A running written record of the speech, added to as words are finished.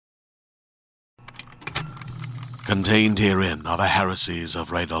Contained herein are the heresies of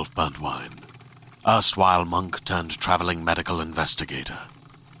Radolf Burntwine, erstwhile monk turned traveling medical investigator.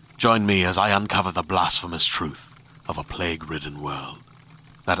 Join me as I uncover the blasphemous truth of a plague-ridden world,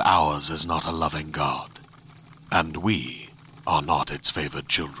 that ours is not a loving God, and we are not its favored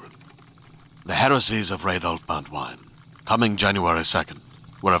children. The heresies of Radolf Burntwine, coming January 2nd,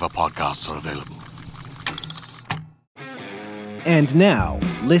 wherever podcasts are available. And now,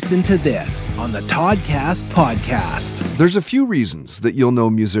 listen to this on the Toddcast podcast. There's a few reasons that you'll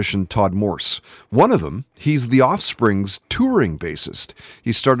know musician Todd Morse. One of them, he's the Offspring's touring bassist.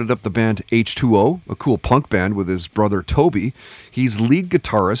 He started up the band H2O, a cool punk band with his brother Toby. He's lead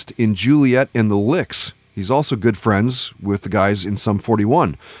guitarist in Juliet and the Licks. He's also good friends with the guys in Sum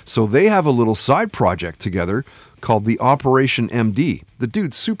 41. So they have a little side project together called the Operation MD. The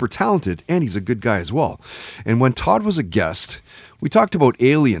dude's super talented, and he's a good guy as well. And when Todd was a guest, we talked about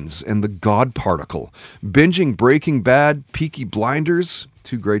aliens and the God particle, binging Breaking Bad, Peaky Blinders,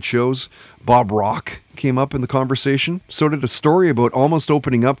 two great shows. Bob Rock came up in the conversation. So did a story about almost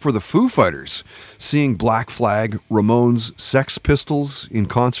opening up for the Foo Fighters, seeing Black Flag, Ramones, Sex Pistols in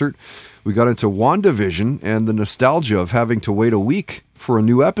concert. We got into WandaVision and the nostalgia of having to wait a week for a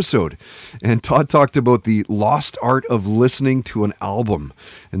new episode. And Todd talked about the lost art of listening to an album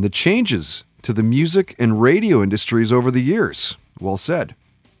and the changes to the music and radio industries over the years. Well said.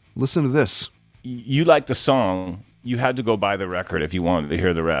 Listen to this. You liked the song, you had to go buy the record if you wanted to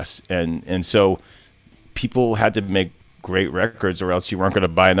hear the rest. And so people had to make great records or else you weren't going to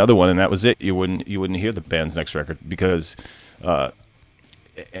buy another one, and that was it. You wouldn't hear the band's next record because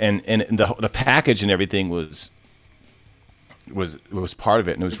and the package and everything was part of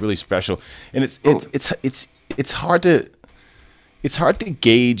it, and it was really special. And it's hard to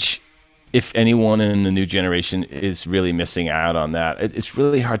gauge if anyone in the new generation is really missing out on that. It's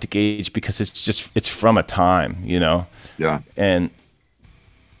really hard to gauge because it's from a time, you know. Yeah.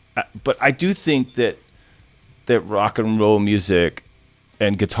 But I do think that rock and roll music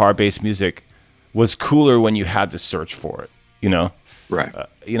and guitar-based music was cooler when you had to search for it, you know. Right.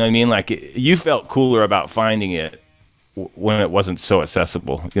 You know what I mean? Like you felt cooler about finding it when it wasn't so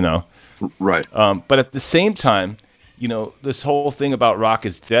accessible, you know? Right. But at the same time, you know, this whole thing about rock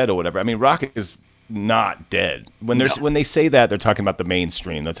is dead or whatever. I mean, rock is not dead. When they say that, they're talking about the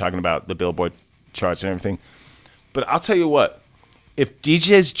mainstream. They're talking about the Billboard charts and everything. But I'll tell you what, if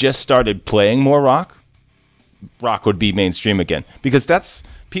DJs just started playing more rock would be mainstream again. Because that's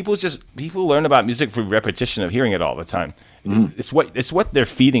people learn about music through repetition of hearing it all the time. Mm. It's what they're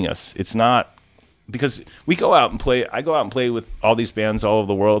feeding us. It's not because we go out and play. I go out and play with all these bands all over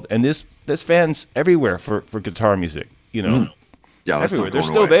the world, and there's fans everywhere for guitar music. You know, yeah, that's everywhere. Not They're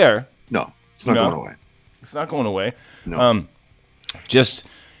going still away. there. No, it's not going away. It's not going away. No. Just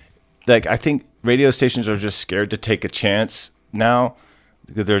like I think radio stations are just scared to take a chance now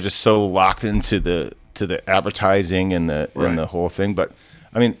because they're just so locked into the advertising and the whole thing. But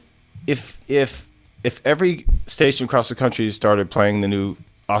I mean, if every station across the country started playing the new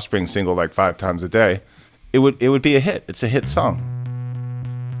Offspring single like 5 times a day, it would be a hit. It's a hit song.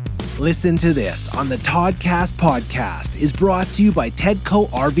 Listen to this on the Toddcast podcast is brought to you by Tedco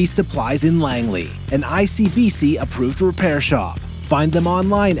RV Supplies in Langley, an ICBC approved repair shop. Find them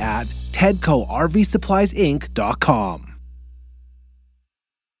online at tedcorvsuppliesinc.com.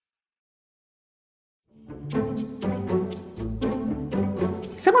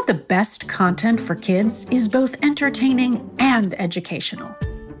 Some of the best content for kids is both entertaining and educational.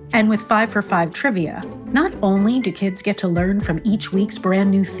 And with 5 for 5 trivia, not only do kids get to learn from each week's brand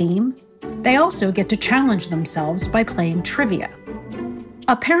new theme, they also get to challenge themselves by playing trivia.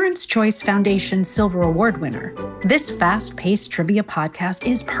 A Parents' Choice Foundation Silver Award winner, this fast-paced trivia podcast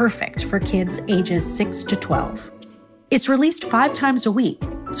is perfect for kids ages 6 to 12. It's released 5 times a week,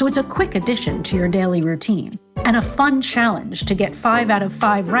 so it's a quick addition to your daily routine and a fun challenge to get 5 out of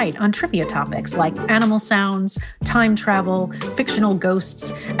 5 right on trivia topics like animal sounds, time travel, fictional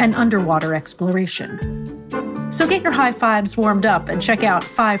ghosts, and underwater exploration. So get your high fives warmed up and check out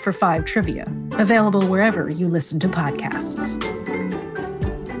 5 for 5 Trivia, available wherever you listen to podcasts.